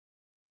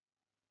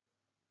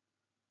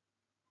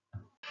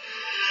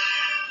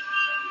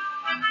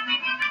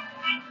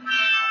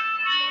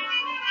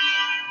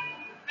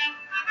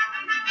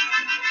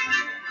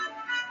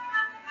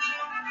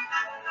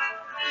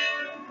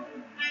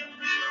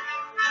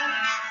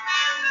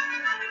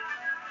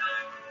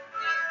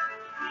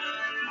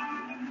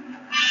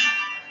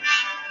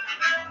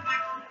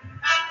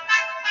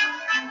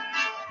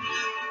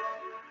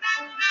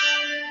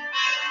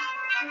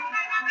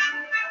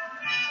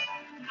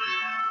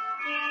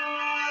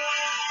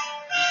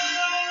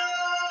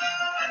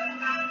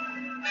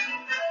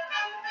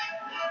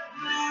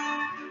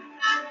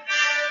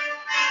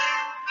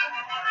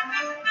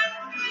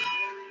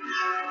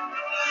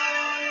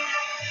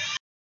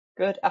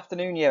Good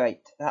afternoon, Year 8.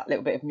 That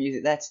little bit of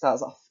music there to start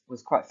us off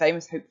was quite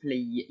famous. Hopefully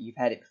you've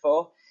heard it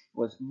before. It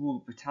was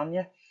Rule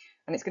Britannia.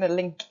 And it's going to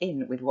link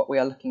in with what we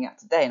are looking at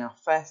today in our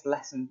first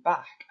lesson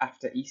back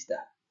after Easter.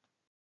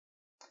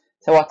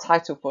 So our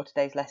title for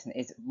today's lesson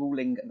is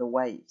Ruling the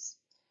Waves.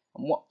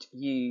 And what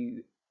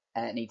you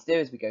need to do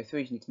as we go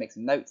through is you need to make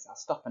some notes. I'll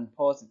stop and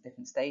pause at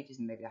different stages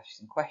and maybe ask you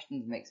some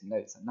questions and make some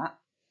notes on that.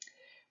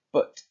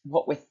 But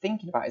what we're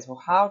thinking about is,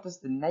 well, how does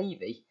the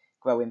Navy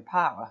grow in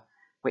power,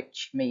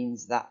 which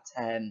means that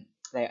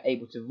they are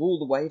able to rule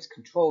the waves,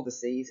 control the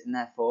seas, and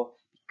therefore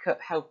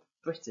help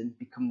Britain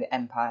become the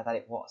empire that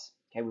it was.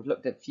 Okay, we've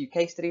looked at a few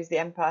case studies of the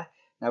empire.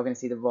 Now we're going to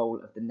see the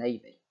role of the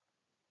Navy.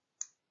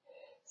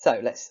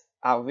 So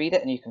I'll read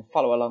it and you can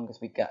follow along as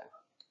we go.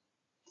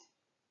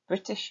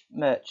 British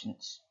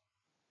merchants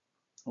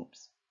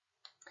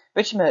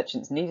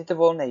needed the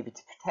Royal Navy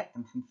to protect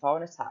them from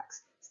foreign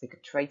attacks so they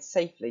could trade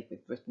safely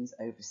with Britain's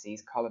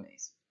overseas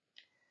colonies.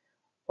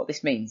 What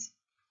this means,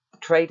 the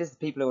traders, the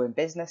people who are in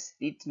business,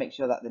 needed to make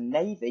sure that the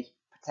Navy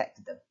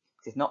protected them.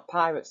 Because if not,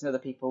 pirates and other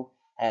people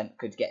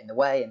could get in the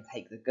way and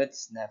take the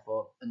goods and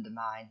therefore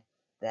undermine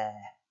their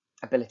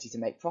ability to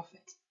make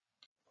profit.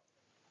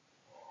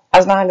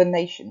 As an island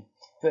nation,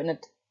 Britain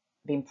had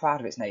been proud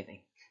of its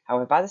navy.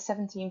 However, by the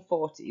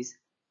 1740s,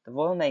 the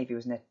Royal Navy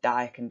was in a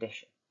dire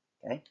condition.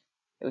 Okay?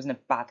 It was in a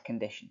bad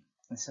condition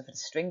and suffered a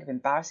string of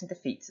embarrassing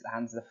defeats at the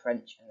hands of the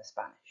French and the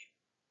Spanish.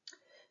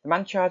 The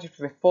man charged with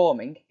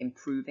reforming,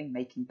 improving,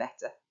 making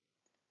better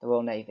the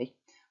Royal Navy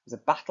was a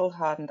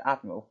battle-hardened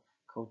admiral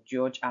called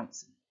George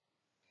Anson.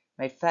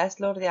 Made First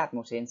Lord of the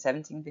Admiralty in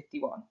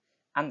 1751,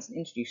 Anson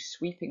introduced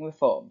sweeping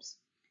reforms.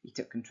 He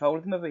took control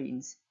of the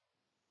Marines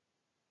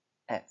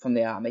from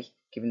the army,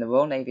 giving the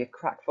Royal Navy a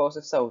crack force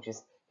of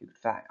soldiers who could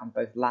fight on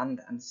both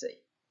land and sea.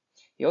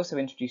 He also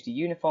introduced a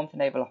uniform for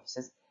naval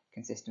officers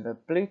consisting of a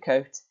blue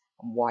coat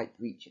and white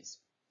breeches,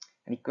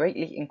 and he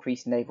greatly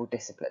increased naval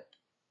discipline.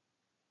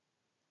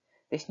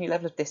 This new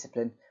level of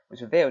discipline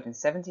was revealed in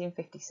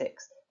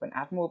 1756 when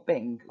Admiral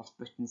Byng lost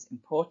Britain's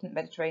important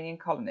Mediterranean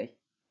colony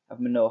of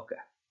Minorca.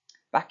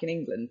 Back in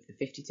England, the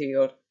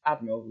 52-year-old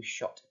admiral was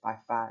shot by a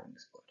firing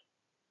squad.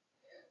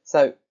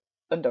 So,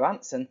 under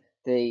Anson,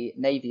 the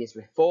Navy is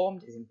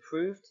reformed, is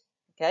improved,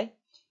 okay?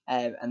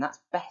 And that's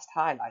best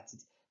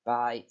highlighted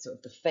by sort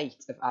of the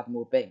fate of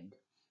Admiral Byng,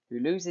 who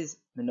loses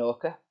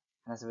Minorca,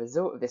 and as a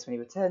result of this, when he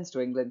returns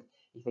to England,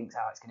 he thinks,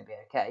 oh, it's going to be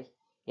okay.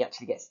 He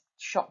actually gets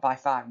shot by a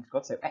firing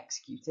squad, so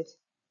executed,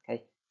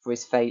 okay, for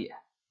his failure.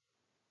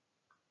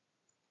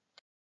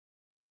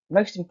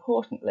 Most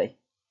importantly,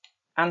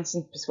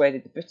 Anson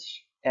persuaded the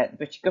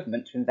British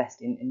government to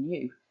invest in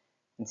new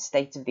and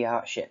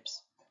state-of-the-art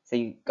ships. So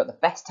you've got the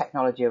best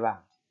technology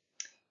around.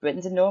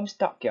 Britain's enormous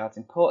dockyards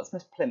in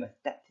Portsmouth, Plymouth,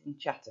 Deptford and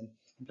Chatham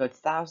employed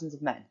thousands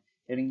of men,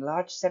 building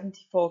large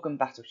 74-gun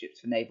battleships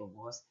for naval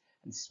wars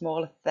and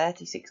smaller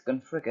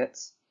 36-gun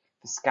frigates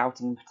for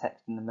scouting and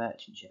protecting the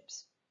merchant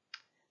ships.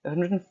 The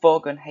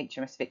 104-gun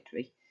HMS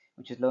Victory,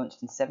 which was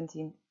launched in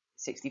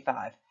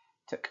 1765,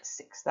 took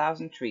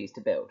 6,000 trees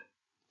to build.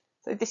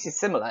 So this is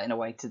similar in a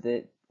way to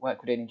the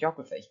work we're doing in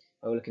geography,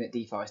 where we're looking at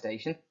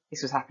deforestation.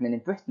 This was happening in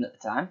Britain at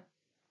the time,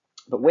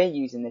 but we're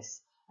using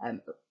these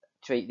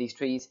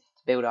trees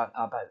to build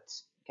our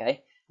boats.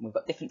 Okay, and we've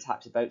got different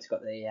types of boats. We've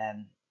got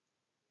the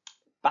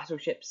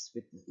battleships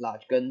with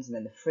large guns, and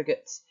then the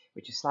frigates,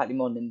 which are slightly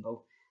more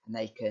nimble, and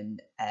they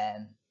can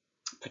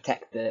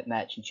protect the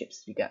merchant ships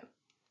as we go.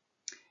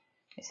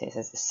 It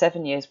says the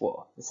 7 Years'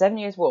 War. The 7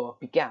 Years' War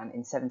began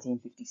in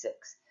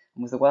 1756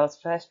 and was the world's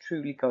first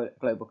truly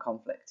global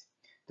conflict.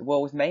 The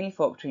war was mainly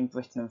fought between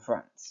Britain and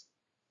France,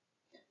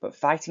 but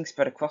fighting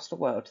spread across the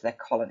world to their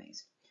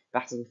colonies.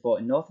 Battles were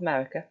fought in North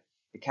America,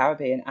 the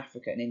Caribbean,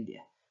 Africa and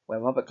India, where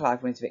Robert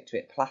Clive won his victory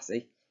at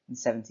Plassey in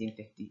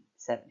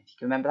 1757. If you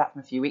can remember that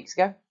from a few weeks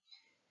ago.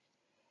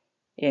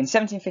 In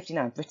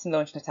 1759, Britain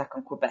launched an attack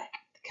on Quebec,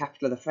 the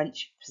capital of the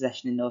French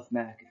possession in North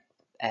America,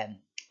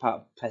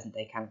 part of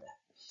present-day Canada.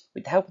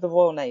 With the help of the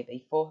Royal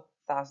Navy,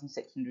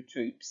 4,600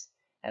 troops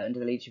under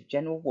the leadership of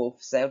General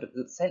Wolfe sailed up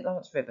the St.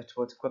 Lawrence River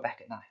towards Quebec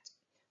at night.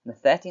 On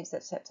the 13th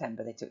of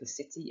September, they took the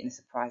city in a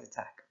surprise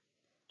attack.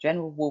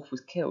 General Wolfe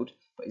was killed,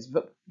 but his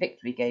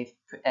victory gave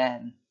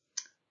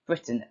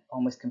Britain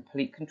almost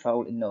complete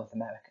control in North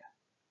America.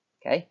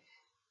 Okay.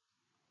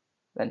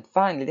 Then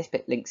finally, this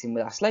bit links in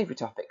with our slavery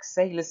topic.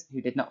 Sailors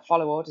who did not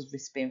follow orders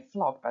risked being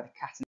flogged by the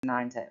cat o'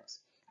 nine tails,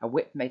 a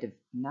whip made of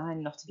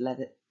 9 knotted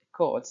leather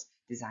cords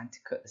designed to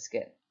cut the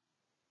skin.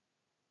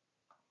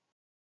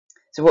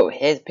 So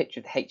here's a picture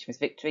of the HMS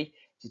Victory,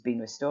 which has been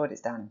restored. It's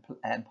down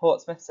in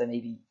Portsmouth, so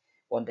maybe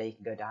one day you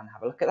can go down and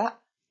have a look at that.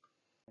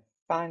 And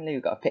finally,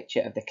 we've got a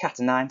picture of the cat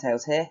o' nine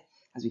tails here.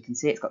 As we can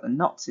see, it's got the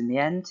knots in the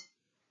end.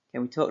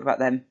 Okay, we talked about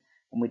them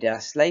when we did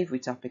our slavery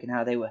topic and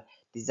how they were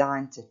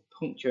designed to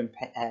puncture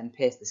and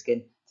pierce the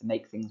skin to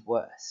make things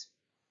worse.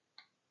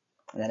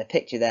 And then a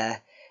picture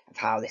there of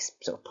how this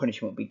sort of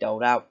punishment would be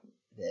doled out.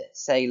 The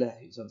sailor,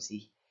 who's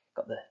obviously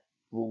got the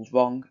rules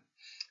wrong,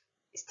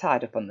 is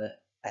tied up on the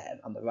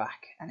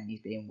rack, and then he's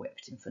being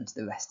whipped in front of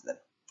the rest of them.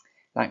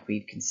 Like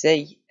we can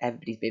see,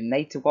 everybody's been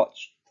made to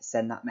watch to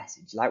send that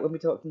message, like when we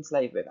talked in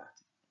slavery about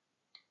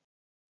it.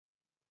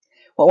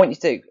 What I want you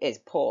to do is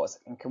pause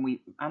and can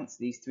we answer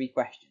these 3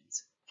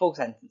 questions? Full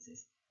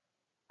sentences.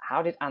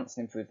 How did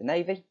Anson improve the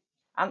Navy?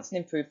 Anson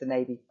improved the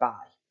Navy by.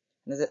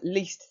 And there's at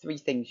least 3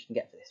 things you can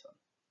get for this one.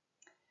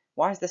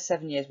 Why is the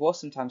 7 Years' War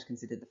sometimes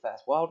considered the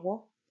First World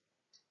War?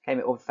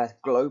 Or the First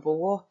Global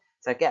War?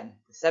 So again,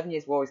 the 7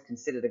 Years' War is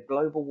considered a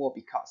global war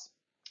because.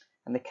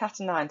 And the Cat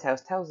and Nine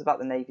Tails tells us about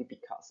the Navy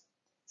because.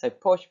 So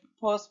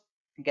pause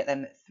and get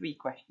them 3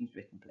 questions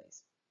written,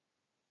 please.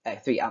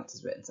 3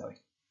 answers written,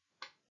 sorry.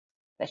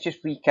 Let's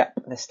just recap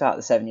the start of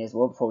the 7 Years'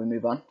 War before we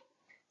move on.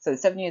 So the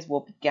 7 Years'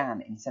 War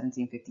began in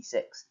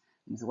 1756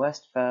 and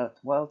was the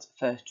world's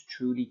first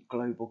truly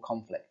global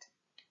conflict.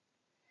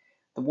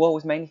 The war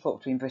was mainly fought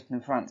between Britain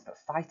and France, but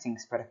fighting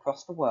spread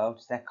across the world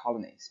to their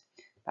colonies.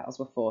 Battles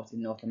were fought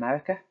in North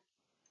America,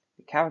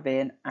 the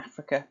Caribbean,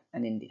 Africa,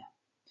 and India,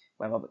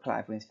 where Robert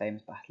Clive won his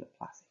famous Battle of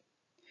Plassey.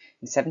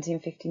 In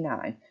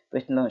 1759,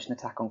 Britain launched an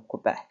attack on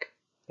Quebec,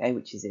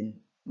 which is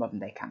in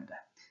modern-day Canada,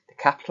 the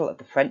capital of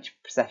the French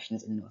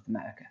possessions in North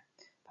America,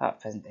 part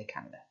of present-day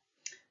Canada.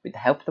 With the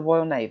help of the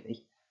Royal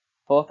Navy,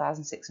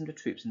 4,600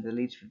 troops under the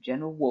leadership of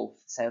General Wolfe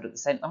sailed up the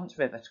St. Lawrence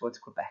River towards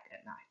Quebec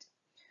at night.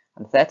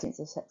 On the 13th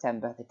of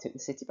September, they took the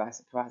city by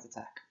surprise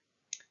attack.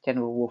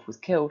 General Wolfe was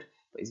killed,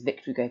 but his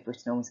victory gave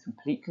Britain almost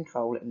complete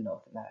control in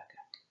North America.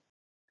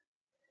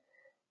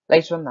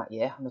 Later on that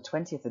year, on the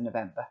 20th of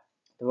November,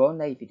 the Royal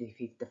Navy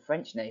defeated the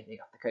French Navy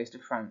off the coast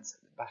of France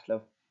at the Battle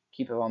of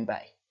Quiberon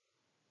Bay.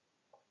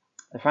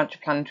 The French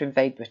were planning to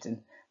invade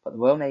Britain, but the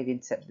Royal Navy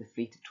intercepted a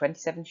fleet of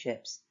 27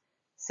 ships,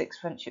 6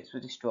 French ships were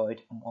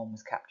destroyed and 1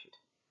 was captured.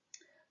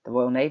 The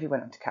Royal Navy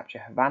went on to capture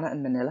Havana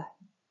and Manila,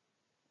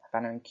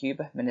 Havana in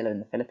Cuba, Manila in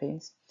the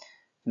Philippines,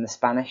 from the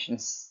Spanish and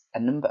a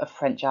number of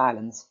French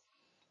islands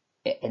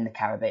in the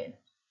Caribbean.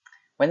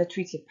 When the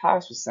Treaty of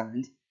Paris was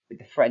signed with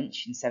the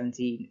French in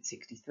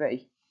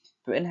 1763,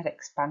 Britain had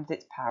expanded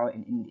its power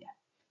in India,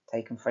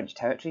 taken French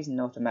territories in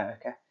North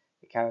America,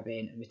 the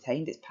Caribbean, and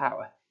retained its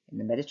power in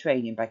the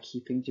Mediterranean by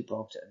keeping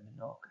Gibraltar and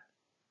Minorca.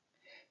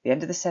 The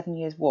end of the 7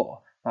 Years'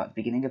 War marked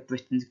the beginning of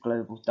Britain's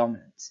global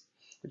dominance,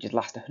 which had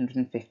lasted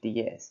 150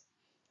 years.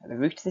 At the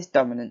root of this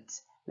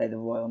dominance lay the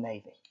Royal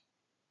Navy.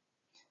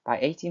 By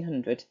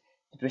 1800,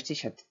 the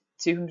British had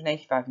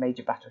 285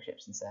 major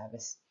battleships in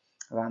service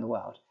around the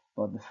world,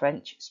 more than the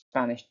French,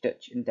 Spanish,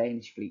 Dutch, and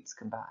Danish fleets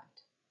combined.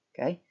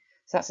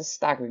 So that's a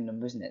staggering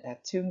number, isn't it? They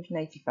had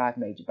 285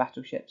 major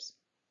battleships,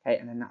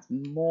 and then that's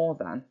more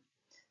than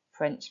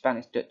French,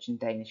 Spanish, Dutch, and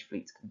Danish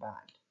fleets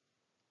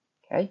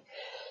combined.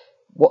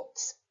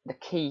 What's the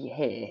key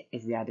here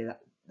is the idea that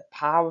the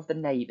power of the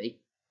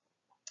Navy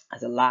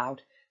has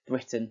allowed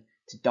Britain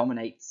to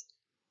dominate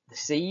the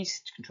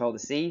seas, to control the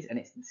seas, and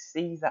it's the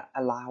seas that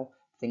allow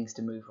things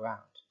to move around.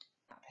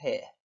 Up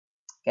here,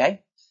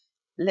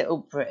 little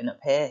Britain up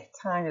here,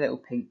 tiny little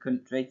pink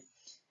country,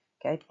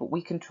 but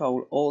we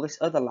control all this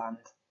other land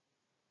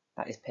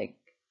that is pink,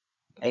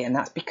 and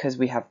that's because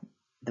we have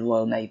the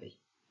Royal Navy.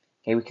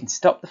 We can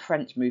stop the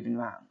French moving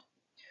around.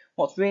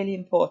 What's really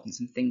important,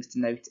 some things to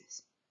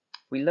notice.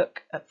 We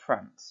look at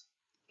France.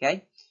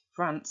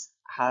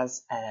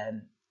 France's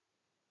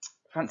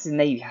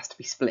navy has to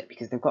be split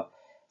because they've got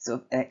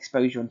sort of an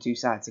exposure on 2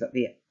 sides. They've got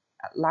the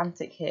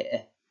Atlantic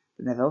here,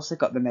 but they've also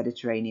got the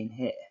Mediterranean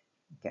here.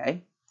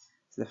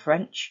 So the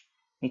French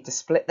need to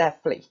split their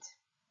fleet.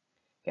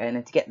 And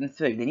then to get them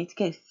through, they need to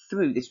go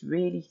through this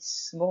really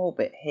small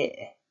bit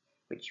here,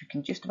 which you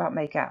can just about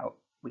make out,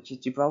 which is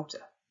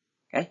Gibraltar.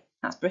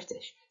 That's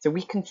British. So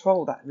we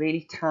control that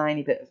really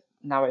tiny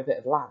narrow bit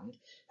of land.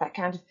 That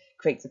kind of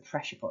creates a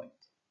pressure point.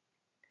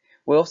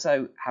 We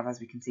also have, as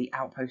we can see,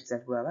 outposts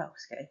everywhere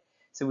else.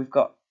 So we've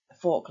got the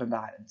Falkland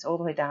Islands all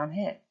the way down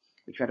here,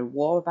 which we had a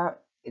war about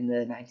in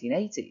the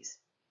 1980s.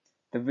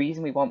 The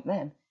reason we want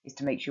them is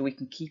to make sure we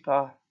can keep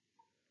our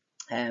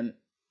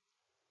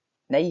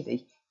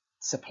navy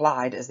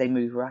supplied as they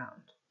move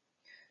around.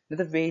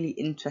 Another really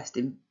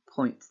interesting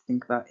point to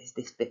think about is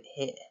this bit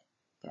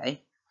here.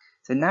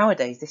 So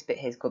nowadays, this bit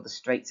here is called the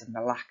Straits of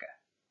Malacca,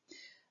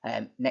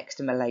 next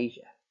to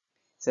Malaysia.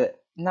 So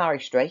narrow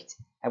strait,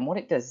 and what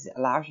it does is it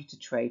allows you to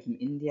trade from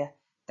India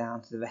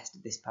down to the rest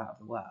of this part of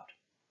the world.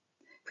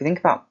 If we think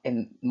about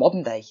in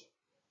modern day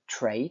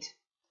trade,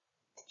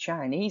 the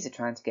Chinese are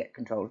trying to get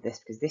control of this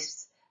because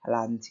this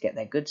allows them to get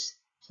their goods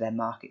to their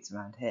markets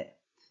around here.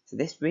 So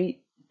this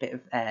bit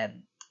of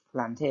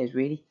land here is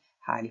really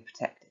highly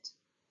protected.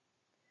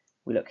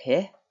 We look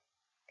here,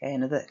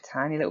 another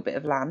tiny little bit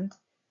of land,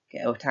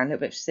 or a tiny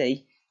little bit of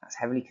sea, that's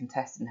heavily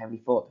contested and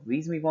heavily fought. The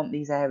reason we want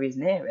these areas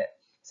near it,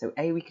 so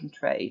A, we can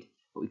trade,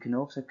 but we can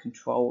also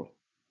control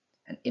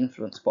and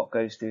influence what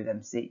goes through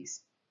them seas.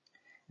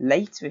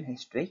 Later in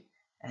history,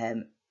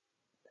 a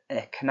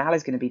canal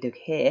is going to be dug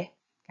here,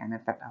 and in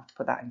fact I'll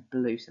put that in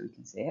blue so we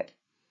can see it.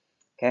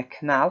 A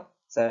canal,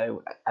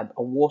 so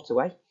a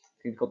waterway,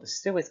 it's going to be called the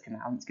Suez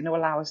Canal, and it's going to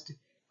allow us to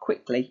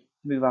quickly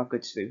move our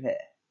goods through here.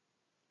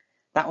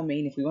 That will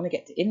mean if we want to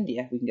get to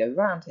India, we can go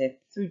around here,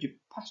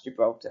 past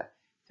Gibraltar,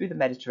 through the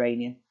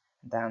Mediterranean,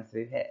 and down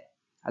through here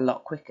a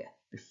lot quicker.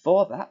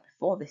 Before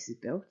this is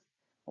built,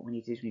 what we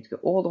need to do is we need to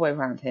go all the way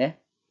around here,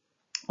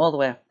 all the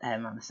way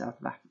around the south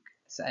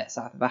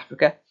of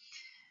Africa.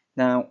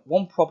 Now,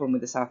 one problem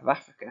with the south of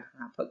Africa,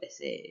 and I'll put this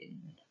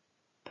in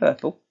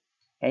purple,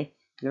 okay,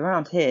 is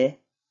around here,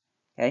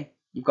 okay,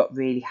 you've got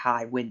really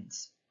high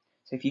winds.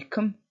 So if you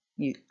come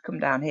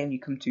down here and you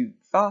come too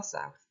far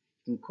south,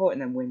 you can caught in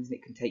them winds and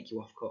it can take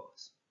you off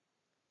course.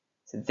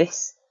 So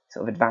this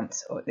sort of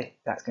advance, or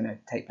that's going to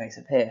take place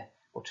up here,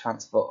 will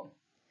transform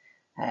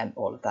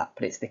all of that.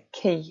 But it's the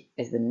key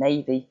is the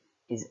Navy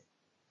is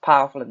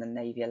powerful, and the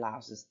Navy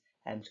allows us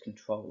to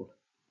control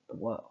the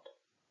world.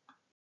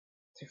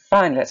 So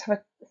finally, let's have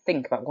a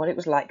think about what it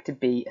was like to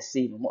be a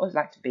seaman, what it was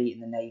like to be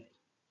in the Navy.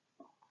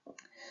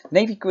 The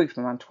Navy grew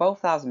from around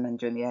 12,000 men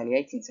during the early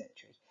 18th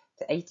century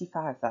to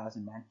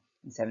 85,000 men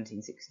in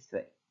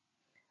 1763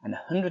 and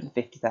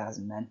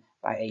 150,000 men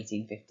by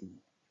 1815.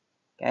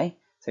 Okay,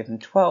 so from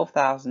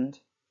 12,000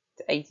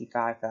 to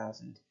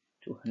 85,000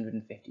 to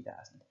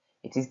 150,000.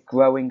 It is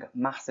growing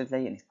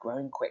massively and it's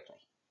growing quickly.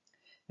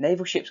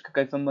 Naval ships could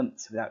go for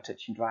months without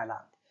touching dry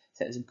land,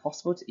 so it was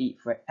impossible to eat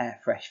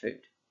fresh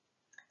food.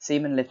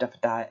 Seamen lived off a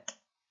diet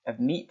of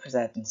meat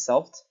preserved in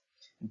salt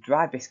and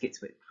dry biscuits,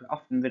 which were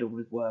often riddled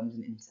with worms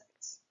and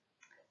insects.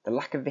 The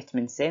lack of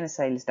vitamin C in a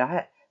sailor's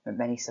diet meant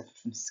many suffered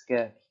from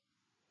scurvy,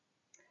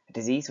 a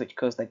disease which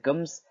caused their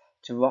gums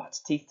to rot,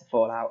 teeth to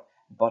fall out,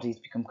 and bodies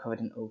to become covered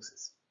in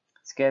ulcers.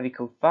 Scurvy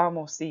killed far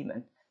more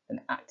seamen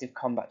than active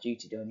combat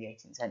duty during the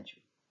 18th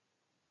century.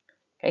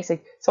 Okay, so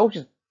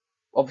soldiers,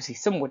 obviously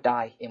some would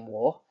die in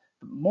war,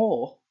 but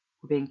more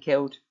were being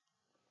killed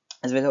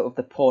as a result of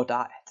the poor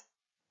diet.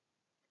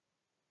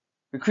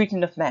 Recruiting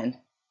enough men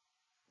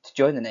to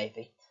join the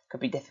Navy could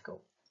be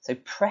difficult, so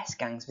press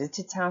gangs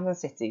visited towns and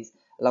cities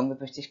along the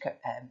British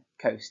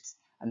coasts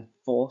and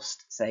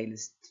forced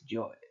sailors to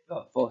join.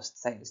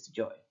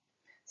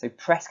 So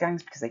press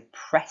gangs, because they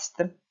pressed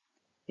them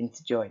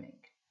into joining.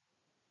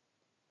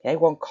 Okay,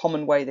 one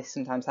common way this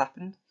sometimes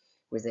happened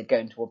was they'd go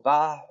into a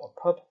bar or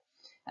pub,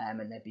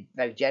 and they'd be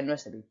very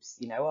generous. They'd be,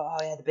 oh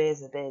yeah, the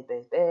beers,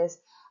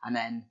 and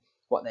then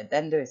what they'd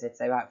then do is they'd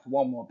say, right, for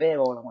one more beer,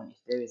 all I want you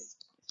to do is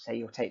say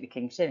you'll take the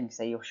King's shilling,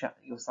 say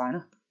you'll sign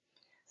up.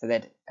 So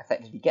they'd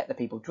effectively get the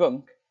people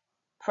drunk,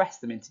 press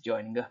them into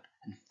joining up,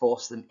 and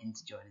force them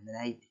into joining the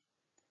Navy.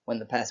 When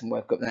the person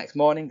woke up the next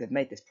morning, they'd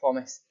made this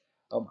promise,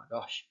 oh my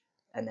gosh,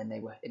 and then they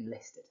were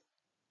enlisted.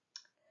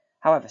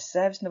 However,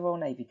 service in the Royal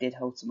Navy did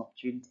hold some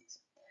opportunities.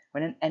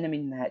 When an enemy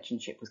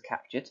merchant ship was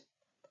captured,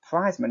 the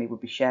prize money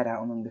would be shared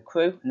out among the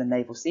crew, and the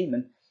naval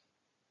seamen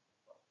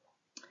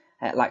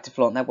liked to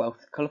flaunt their wealth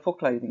with colourful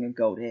clothing and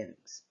gold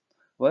earrings.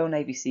 Royal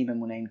Navy seamen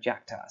were named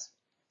Jack Tars.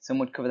 Some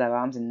would cover their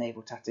arms in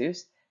naval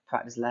tattoos,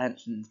 practice learnt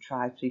from the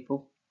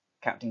tribespeople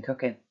Captain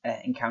Cook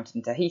encountered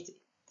in Tahiti,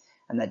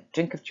 and their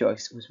drink of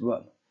choice was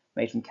rum,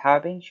 made from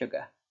Caribbean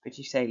sugar.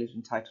 British sailors were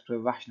entitled to a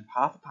ration of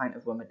half a pint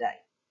of rum a day.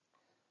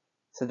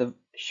 So the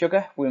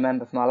sugar, we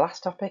remember from our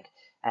last topic,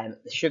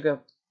 the sugar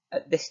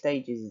at this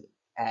stage is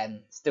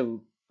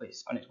still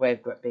on its way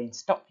of being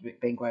stopped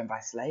being grown by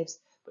slaves,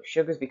 but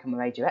sugar has become a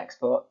major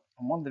export,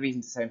 and one of the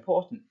reasons it's so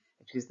important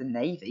is because the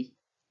Navy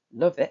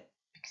love it,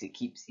 because it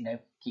keeps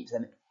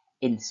them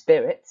in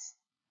spirits,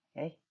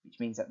 okay, which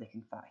means that they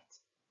can fight.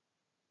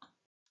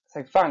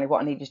 So finally,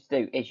 what I need you to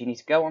do is you need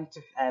to go on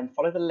to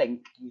follow the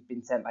link you've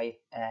been sent by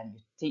your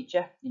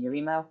teacher in your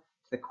email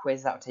to the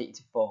quiz that will take you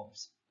to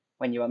forms.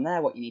 When you're on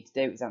there, what you need to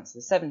do is answer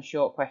the 7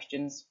 short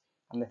questions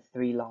and the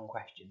 3 long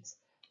questions.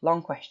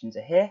 Long questions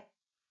are here,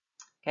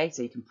 okay,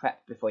 so you can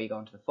prep before you go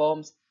onto the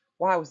forms.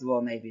 Why was the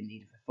Royal Navy in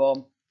need of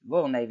reform? The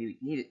Royal Navy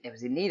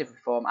was in need of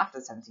reform after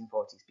the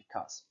 1740s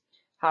because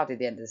how did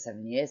the end of the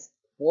 7 Years'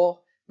 War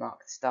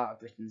mark the start of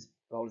Britain's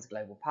role as a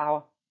global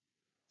power?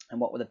 And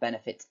what were the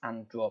benefits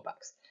and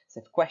drawbacks? So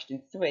for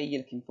question 3,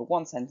 you're looking for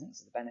 1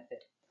 sentence as a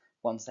benefit,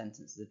 1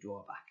 sentence as a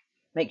drawback.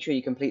 Make sure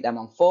you complete them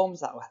on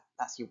forms.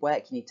 That's your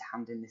work you need to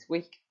hand in this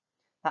week.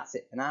 That's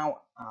it for now.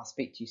 I'll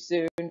speak to you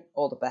soon.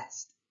 All the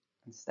best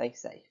and stay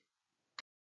safe.